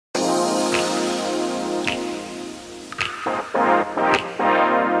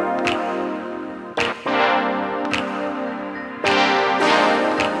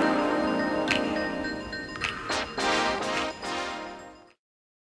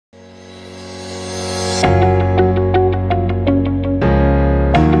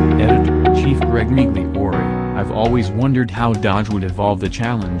always wondered how Dodge would evolve the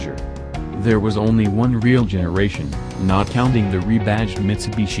Challenger. There was only one real generation, not counting the rebadged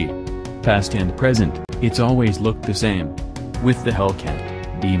Mitsubishi. Past and present, it's always looked the same. With the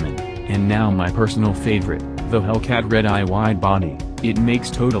Hellcat, Demon, and now my personal favorite, the Hellcat Redeye Widebody, it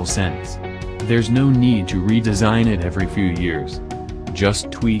makes total sense. There's no need to redesign it every few years. Just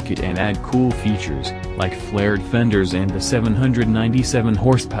tweak it and add cool features, like flared fenders and the 797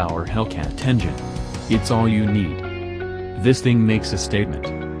 horsepower Hellcat engine. It's all you need. This thing makes a statement.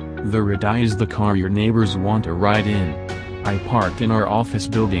 The Redeye is the car your neighbors want to ride in. I parked in our office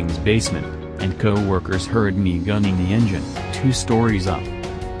building's basement, and co-workers heard me gunning the engine, 2 stories up.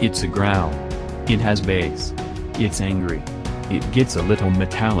 It's a growl. It has bass. It's angry. It gets a little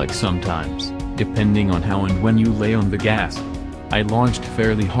metallic sometimes, depending on how and when you lay on the gas. I launched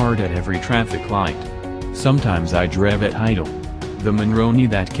fairly hard at every traffic light. Sometimes I rev at idle. The Monroney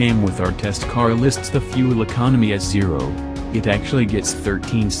that came with our test car lists the fuel economy as 0. It actually gets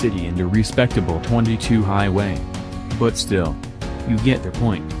 13 city and a respectable 22 highway. But still, you get the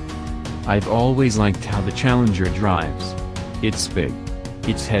point. I've always liked how the Challenger drives. It's big.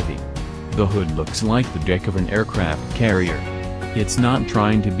 It's heavy. The hood looks like the deck of an aircraft carrier. It's not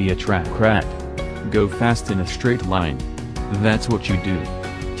trying to be a track rat. Go fast in a straight line. That's what you do.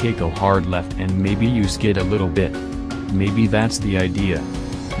 Take a hard left and maybe you skid a little bit. Maybe that's the idea.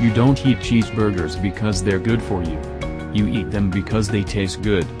 You don't eat cheeseburgers because they're good for you. You eat them because they taste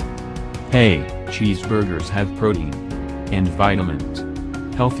good. Hey, cheeseburgers have protein. And vitamins.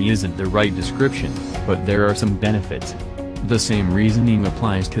 Healthy isn't the right description, but there are some benefits. The same reasoning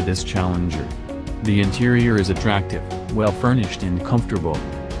applies to this Challenger. The interior is attractive, well-furnished and comfortable.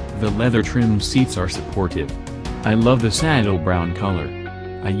 The leather-trimmed seats are supportive. I love the saddle brown color.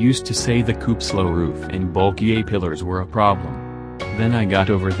 I used to say the coupe's low roof and bulky A-pillars were a problem. Then I got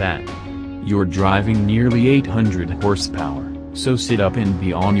over that. You're driving nearly 800 horsepower, so sit up and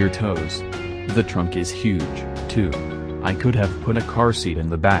be on your toes. The trunk is huge, too. I could have put a car seat in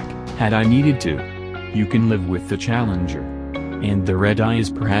the back, had I needed to. You can live with the Challenger. And the Redeye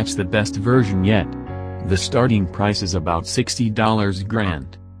is perhaps the best version yet. The starting price is about $60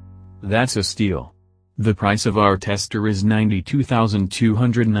 grand. That's a steal. The price of our tester is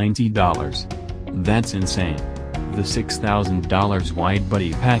 $92,290. That's insane. The $6,000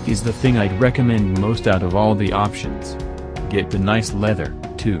 Widebody pack is the thing I'd recommend most out of all the options. Get the nice leather,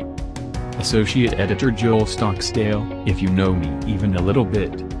 too. Associate Editor Joel Stockstale, if you know me even a little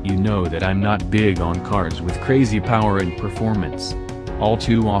bit, you know that I'm not big on cars with crazy power and performance. All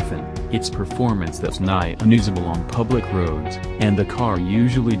too often, it's performance that's nigh unusable on public roads, and the car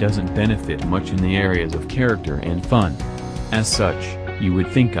usually doesn't benefit much in the areas of character and fun. As such, you would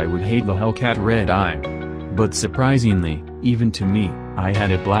think I would hate the Hellcat Redeye. But surprisingly, even to me, I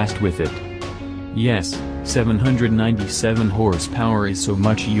had a blast with it. Yes, 797 horsepower is so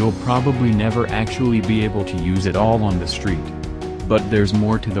much you'll probably never actually be able to use it all on the street. But there's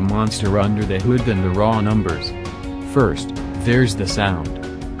more to the monster under the hood than the raw numbers. First, there's the sound.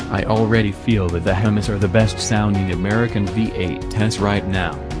 I already feel that the Hemis are the best sounding American V8 tests right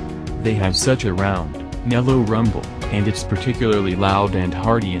now. They have such a round, mellow rumble, and it's particularly loud and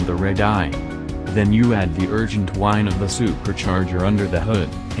hearty in the Redeye. Then you add the urgent whine of the supercharger under the hood,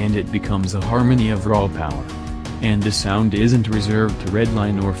 and it becomes a harmony of raw power. And the sound isn't reserved to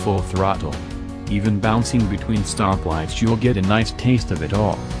redline or full throttle. Even bouncing between stoplights you'll get a nice taste of it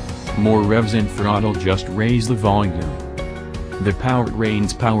all. More revs and throttle just raise the volume. The Powered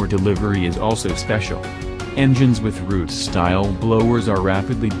Rain's power delivery is also special. Engines with Roots-style blowers are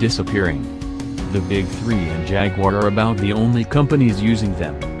rapidly disappearing. The Big Three and Jaguar are about the only companies using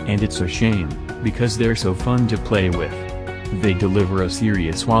them, and it's a shame, because they're so fun to play with. They deliver a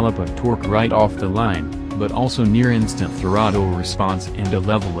serious wallop of torque right off the line, but also near-instant throttle response and a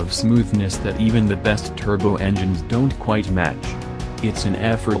level of smoothness that even the best turbo engines don't quite match. It's an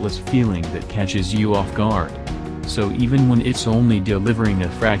effortless feeling that catches you off guard. So even when it's only delivering a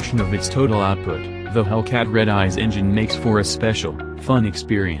fraction of its total output, the Hellcat Redeye's engine makes for a special, fun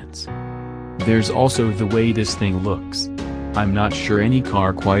experience. There's also the way this thing looks. I'm not sure any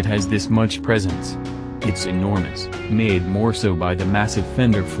car quite has this much presence. It's enormous, made more so by the massive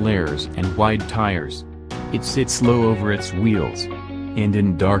fender flares and wide tires. It sits low over its wheels. And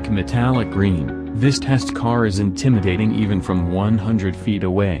in dark metallic green, this test car is intimidating even from 100 feet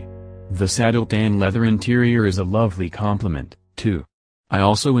away. The saddle tan leather interior is a lovely compliment, too. I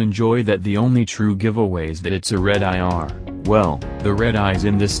also enjoy that the only true giveaways that it's a Redeye are, well, the Redeyes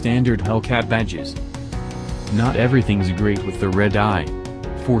in the standard Hellcat badges. Not everything's great with the Redeye.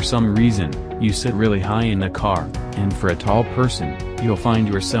 For some reason, you sit really high in the car, and for a tall person, you'll find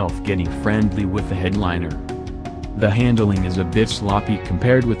yourself getting friendly with the headliner. The handling is a bit sloppy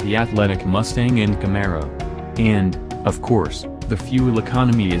compared with the athletic Mustang and Camaro. And, of course, the fuel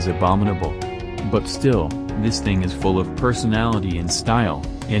economy is abominable. But still, this thing is full of personality and style,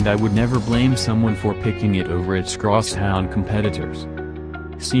 and I would never blame someone for picking it over its crosstown competitors.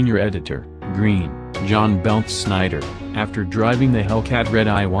 Senior Editor, Green, John Belt Snyder. After driving the Hellcat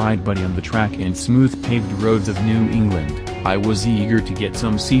Redeye Widebody on the track and smooth paved roads of New England, I was eager to get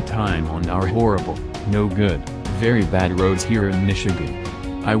some seat time on our horrible, no good, very bad roads here in Michigan.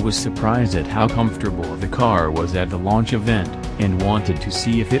 I was surprised at how comfortable the car was at the launch event, and wanted to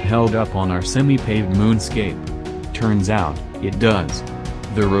see if it held up on our semi-paved moonscape. Turns out, it does.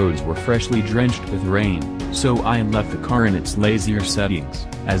 The roads were freshly drenched with rain, so I left the car in its lazier settings,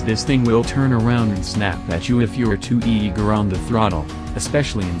 as this thing will turn around and snap at you if you're too eager on the throttle,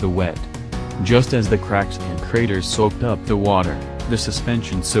 especially in the wet. Just as the cracks and craters soaked up the water, the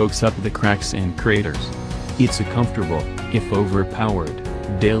suspension soaks up the cracks and craters. It's a comfortable, if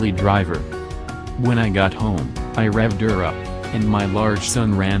overpowered, daily driver. When I got home, I revved her up, and my large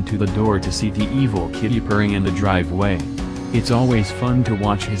son ran to the door to see the evil kitty purring in the driveway. It's always fun to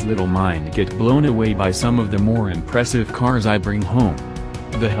watch his little mind get blown away by some of the more impressive cars I bring home.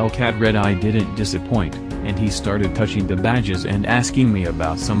 The Hellcat Redeye didn't disappoint, and he started touching the badges and asking me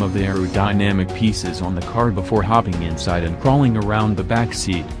about some of the aerodynamic pieces on the car before hopping inside and crawling around the back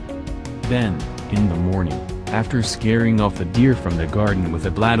seat. Then, in the morning, after scaring off a deer from the garden with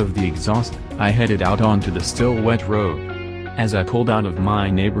a blast of the exhaust, I headed out onto the still wet road. As I pulled out of my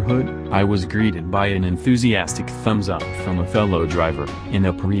neighborhood, I was greeted by an enthusiastic thumbs up from a fellow driver, in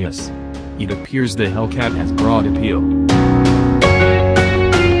a Prius. It appears the Hellcat has broad appeal.